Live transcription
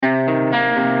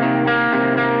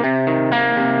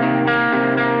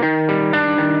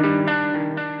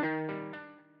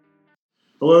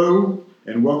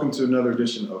welcome to another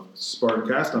edition of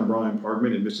Spartancast. I'm Brian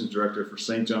Parkman, Admissions Director for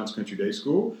St. John's Country Day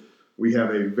School. We have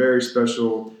a very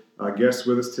special guest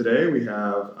with us today. We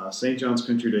have St. John's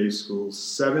Country Day School's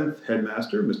 7th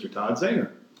Headmaster, Mr. Todd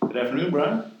Zehner. Good afternoon,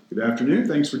 Brian. Good afternoon.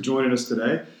 Thanks for joining us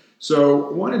today. So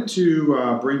I wanted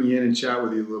to bring you in and chat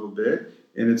with you a little bit.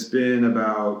 And it's been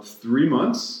about 3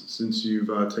 months since you've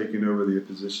taken over the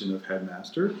position of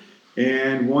Headmaster.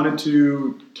 And wanted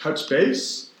to touch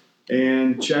base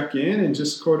and check in and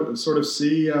just sort of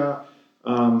see how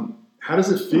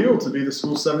does it feel to be the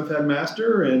school's 7th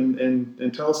Headmaster,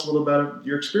 and tell us a little about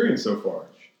your experience so far.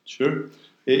 Sure.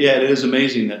 Yeah, it is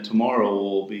amazing that tomorrow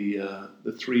will be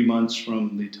the 3 months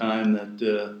from the time that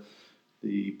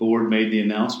the board made the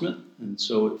announcement. And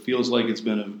so it feels like it's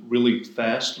been a really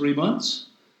fast 3 months,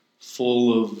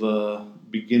 full of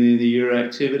beginning of the year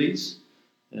activities.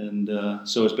 And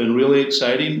so it's been really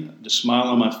exciting. The smile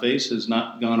on my face has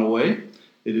not gone away.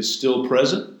 It is still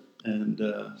present. And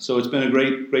so it's been a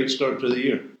great start to the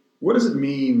year. What does it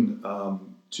mean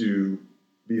to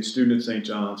be a student at St.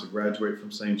 John's, to graduate from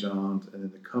St. John's, and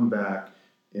then to come back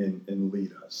and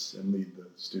lead us and lead the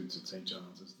students at St.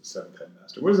 John's as the 7th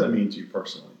Headmaster? What does that mean to you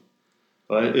personally?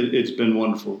 It's been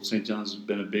wonderful. St. John's has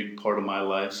been a big part of my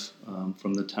life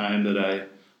from the time that I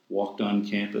walked on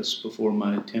campus before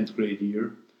my 10th grade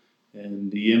year,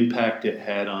 and the impact it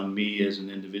had on me as an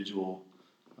individual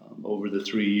over the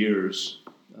 3 years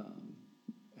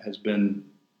has been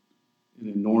an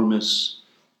enormous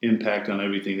impact on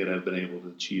everything that I've been able to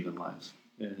achieve in life.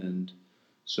 And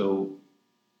so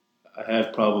I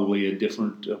have probably a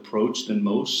different approach than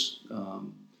most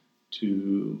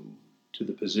to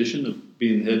the position of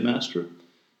being the headmaster,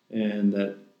 and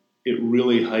that it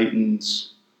really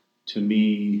heightens to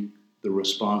me the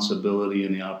responsibility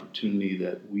and the opportunity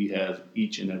that we have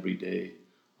each and every day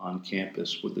on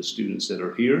campus with the students that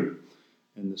are here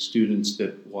and the students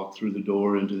that walk through the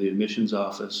door into the admissions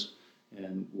office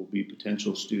and will be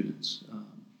potential students.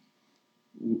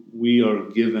 We are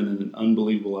given an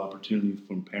unbelievable opportunity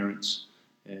from parents,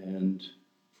 and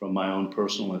from my own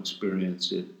personal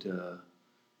experience,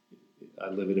 I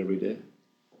live it every day.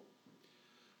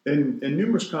 In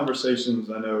numerous conversations,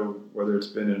 I know, whether it's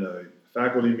been in a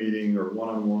faculty meeting or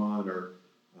one-on-one or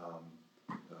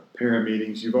parent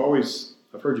meetings,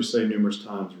 I've heard you say numerous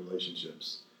times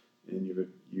relationships, and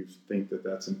you think that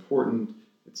that's important.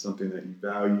 It's something that you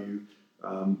value.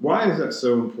 Why is that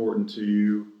so important to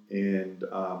you, and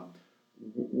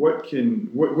what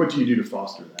do you do to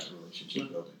foster that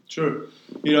relationship building? Sure.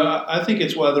 I think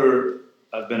it's whether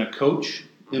I've been a coach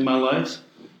in my life,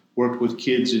 worked with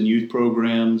kids in youth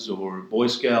programs or Boy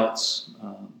Scouts,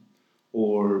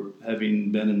 or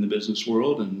having been in the business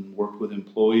world and worked with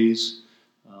employees,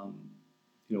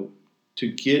 to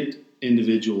get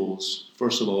individuals,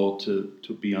 first of all,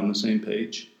 to be on the same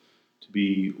page, to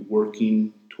be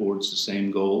working towards the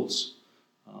same goals,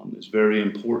 is very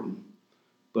important.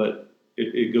 But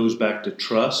it goes back to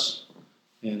trust,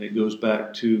 and it goes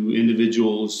back to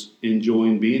individuals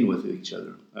enjoying being with each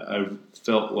other. I've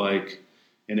felt like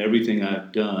in everything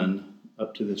I've done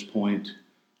up to this point,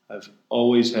 I've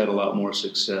always had a lot more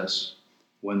success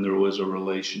when there was a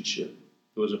relationship.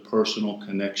 There was a personal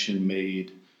connection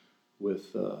made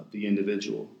with the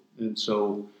individual. And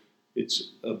so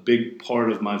it's a big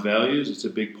part of my values. It's a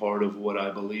big part of what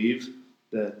I believe,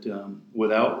 that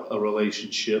without a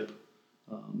relationship,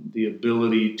 the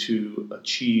ability to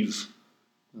achieve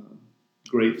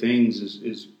great things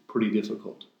is pretty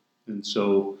difficult. And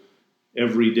so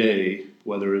every day,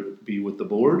 whether it be with the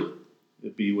board,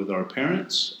 it be with our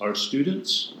parents, our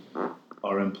students,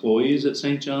 our employees at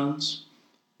St. John's,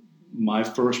 my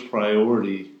first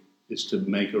priority is to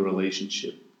make a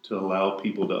relationship, to allow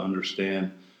people to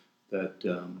understand that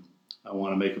I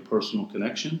want to make a personal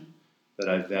connection, that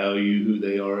I value who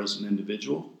they are as an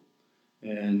individual,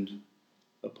 and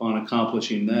upon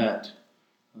accomplishing that,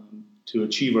 to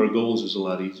achieve our goals is a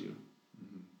lot easier.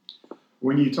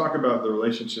 When you talk about the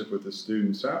relationship with the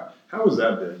students, how has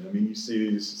that been? I mean, you see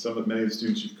many of the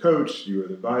students you've coached, you were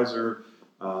the advisor.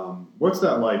 What's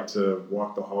that like to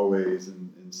walk the hallways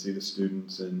and see the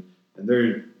students, and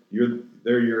they're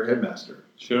your headmaster,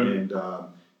 sure, and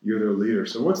you're their leader.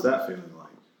 So what's that feeling like?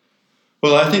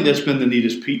 Well, I think that's been the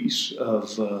neatest piece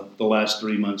of the last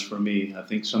 3 months for me. I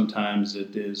think sometimes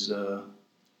it is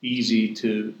easy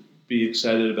to be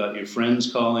excited about your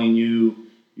friends calling you,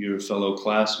 your fellow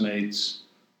classmates,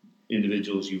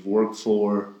 individuals you've worked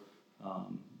for.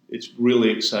 It's really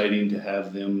exciting to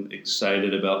have them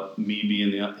excited about me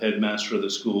being the headmaster of the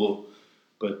school.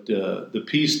 But the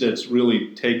piece that's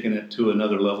really taken it to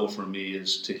another level for me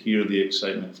is to hear the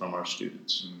excitement from our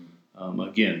students.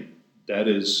 Again, that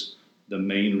is the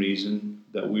main reason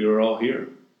that we are all here.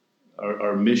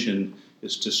 Our mission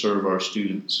is to serve our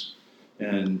students,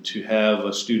 and to have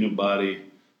a student body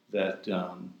that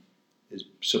is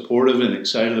supportive and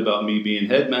excited about me being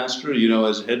headmaster.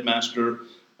 As a headmaster,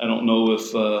 I don't know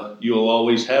if you'll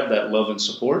always have that love and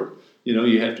support.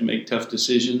 You have to make tough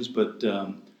decisions, but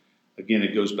again,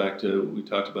 it goes back to what we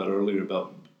talked about earlier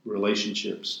about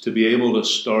relationships. To be able to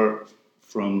start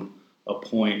from a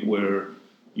point where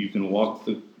you can walk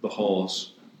the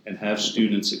halls and have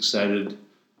students excited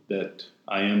that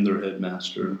I am their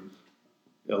headmaster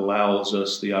allows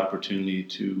us the opportunity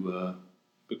to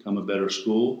become a better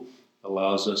school,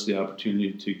 allows us the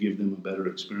opportunity to give them a better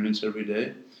experience every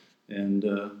day, and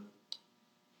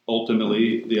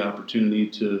ultimately the opportunity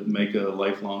to make a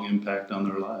lifelong impact on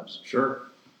their lives. Sure.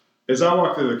 As I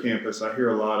walk through the campus, I hear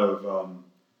a lot of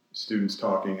students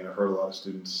talking, and I've heard a lot of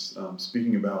students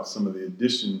speaking about some of the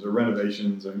additions or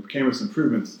renovations and campus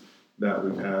improvements that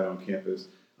we've had on campus.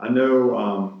 I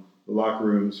know the locker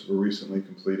rooms were recently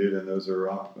completed, and those are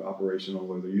operational,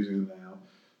 or they're using them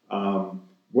now.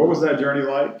 What was that journey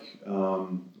like?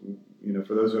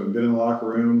 For those who haven't been in the locker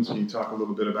rooms, can you talk a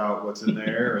little bit about what's in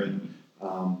there and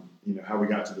how we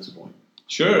got to this point?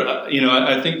 Sure.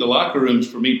 I think the locker rooms,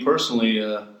 for me personally,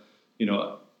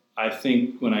 I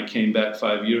think when I came back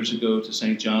 5 years ago to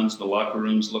St. John's, the locker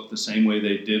rooms looked the same way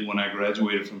they did when I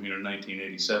graduated from here in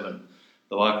 1987.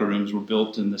 The locker rooms were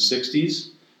built in the 60s.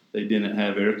 They didn't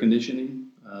have air conditioning.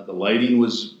 The lighting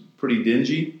was pretty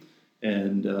dingy,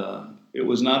 and it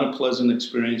was not a pleasant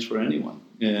experience for anyone.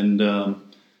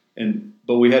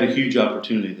 But we had a huge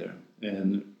opportunity there.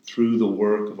 And through the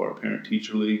work of our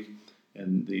Parent-Teacher League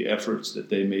and the efforts that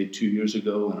they made 2 years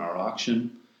ago in our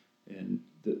auction and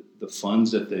the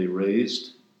funds that they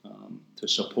raised to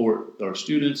support our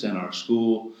students and our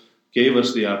school gave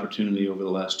us the opportunity over the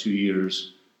last 2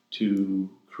 years to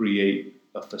create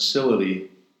a facility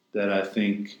that I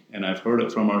think, and I've heard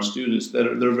it from our students,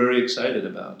 that they're very excited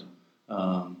about.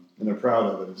 And they're proud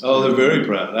of it. Oh, they're very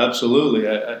proud. Absolutely.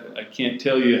 I can't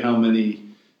tell you how many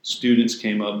students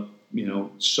came up,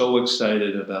 so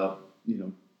excited about,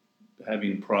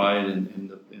 having pride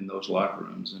in those locker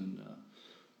rooms. And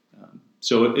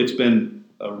so it's been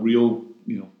a real,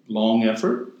 long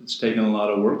effort. It's taken a lot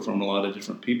of work from a lot of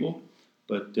different people.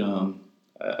 But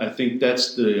I think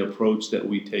that's the approach that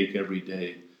we take every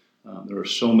day. There are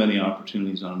so many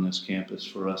opportunities on this campus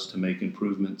for us to make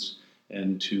improvements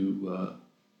and to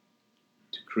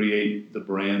create the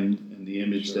brand and the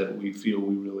image that we feel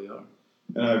we really are.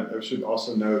 And I should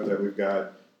also note that we've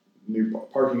got new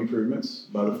parking improvements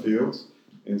by the fields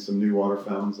and some new water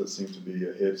fountains that seem to be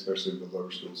a hit, especially with the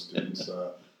lower school students,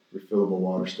 refillable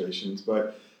water stations.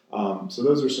 But so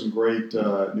those are some great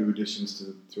new additions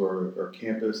to our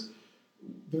campus.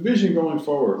 The vision going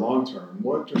forward, long term,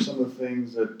 what are some of the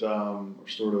things that are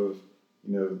sort of,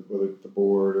 whether the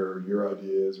board or your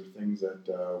ideas or things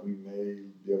that we may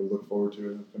be able to look forward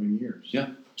to in the coming years? Yeah,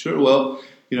 sure. Well,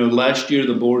 last year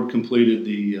the board completed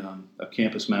a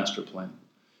campus master plan,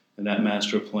 and that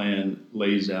master plan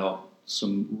lays out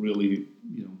some really,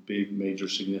 big, major,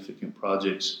 significant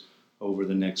projects over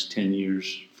the next 10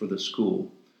 years for the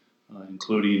school,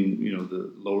 including,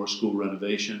 the lower school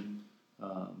renovation,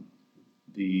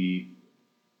 the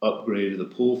upgrade of the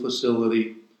pool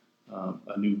facility,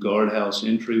 a new guardhouse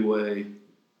entryway,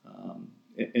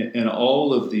 and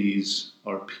all of these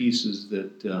are pieces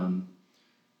that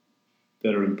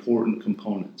are important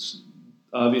components.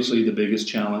 Obviously, the biggest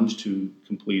challenge to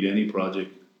complete any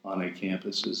project on a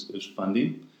campus is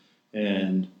funding,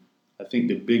 and I think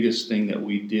the biggest thing that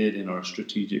we did in our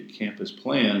strategic campus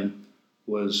plan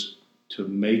was to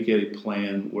make a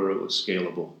plan where it was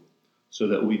scalable, so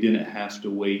that we didn't have to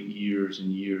wait years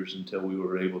and years until we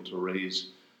were able to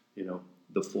raise,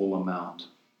 the full amount,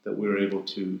 that we were able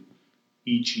to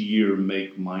each year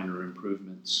make minor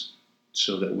improvements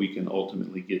so that we can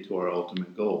ultimately get to our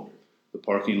ultimate goal. The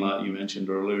parking lot you mentioned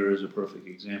earlier is a perfect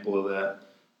example of that.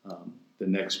 The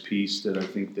next piece that I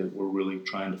think that we're really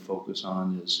trying to focus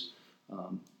on is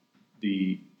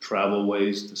the travel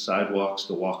ways, the sidewalks,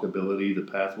 the walkability, the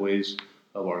pathways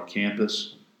of our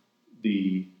campus,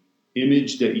 the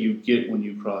image that you get when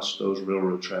you cross those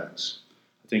railroad tracks.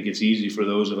 I think it's easy for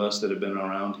those of us that have been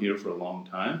around here for a long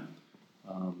time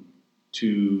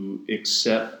to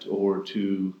accept or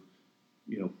to,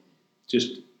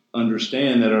 just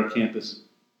understand that our campus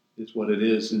is what it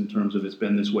is in terms of it's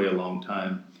been this way a long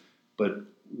time. But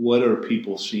what are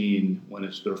people seeing when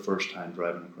it's their first time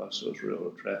driving across those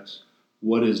railroad tracks?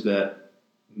 What is that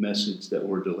message that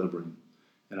we're delivering?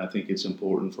 And I think it's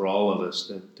important for all of us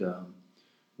that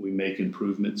we make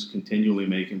improvements, continually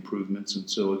make improvements. And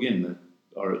so again,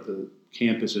 the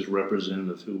campus is representative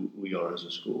of who we are as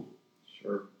a school.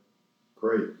 Sure.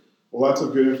 Great. Well, lots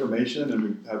of good information, and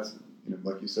we've had,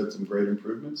 like you said, some great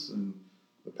improvements in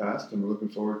the past, and we're looking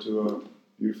forward to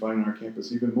beautifying our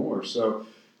campus even more. So,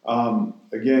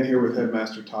 again, here with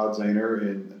Headmaster Todd Zehner,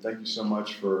 and thank you so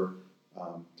much for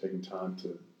taking time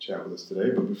to chat with us today.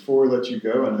 But before we let you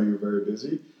go, I know you're very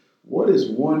busy. What is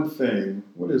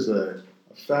a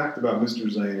fact about Mr.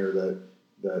 Zehner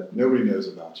that nobody knows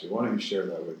about you? Why don't you share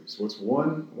that with us? So what's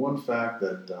one fact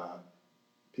that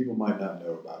people might not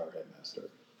know about our Headmaster?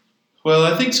 Well,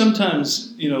 I think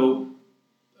sometimes,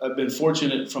 I've been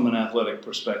fortunate from an athletic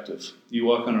perspective. You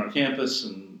walk on our campus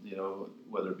and,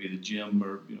 whether it be the gym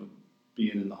or,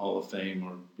 being in the Hall of Fame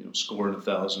or, scoring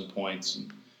 1,000 points.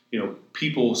 And,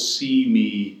 people see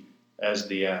me as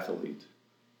the athlete,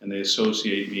 and they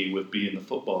associate me with being the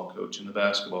football coach and the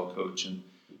basketball coach.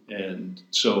 And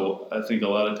so I think a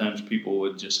lot of times people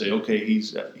would just say, okay,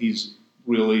 he's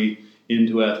really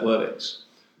into athletics.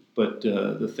 But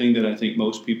the thing that I think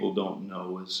most people don't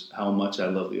know is how much I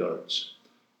love the arts.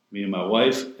 Me and my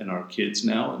wife and our kids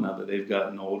now that they've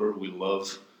gotten older, we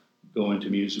love going to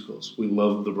musicals. We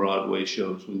love the Broadway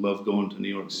shows. We love going to New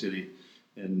York City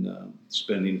and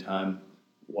spending time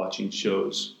watching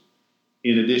shows.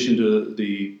 In addition to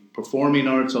the performing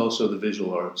arts, also the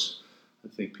visual arts. I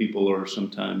think people are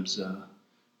sometimes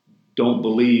don't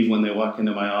believe when they walk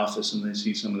into my office and they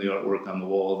see some of the artwork on the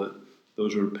wall that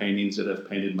those are paintings that I've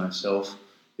painted myself.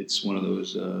 It's one of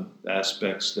those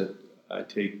aspects that I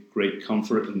take great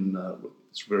comfort in.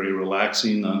 It's very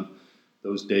relaxing on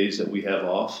those days that we have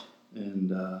off.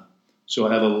 And so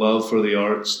I have a love for the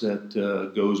arts that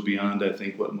goes beyond, I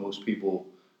think, what most people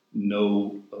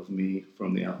know of me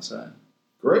from the outside.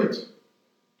 Great.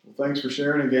 Well, thanks for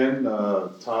sharing again.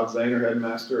 Todd Zehner,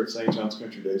 Headmaster at St. John's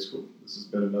Country Day School. This has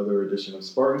been another edition of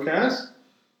Spartancast.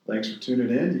 Thanks for tuning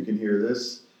in. You can hear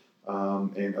this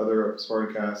and other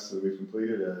Spartancasts that we've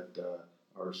completed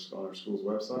on our school's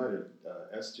website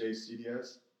at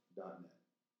sjcds.net.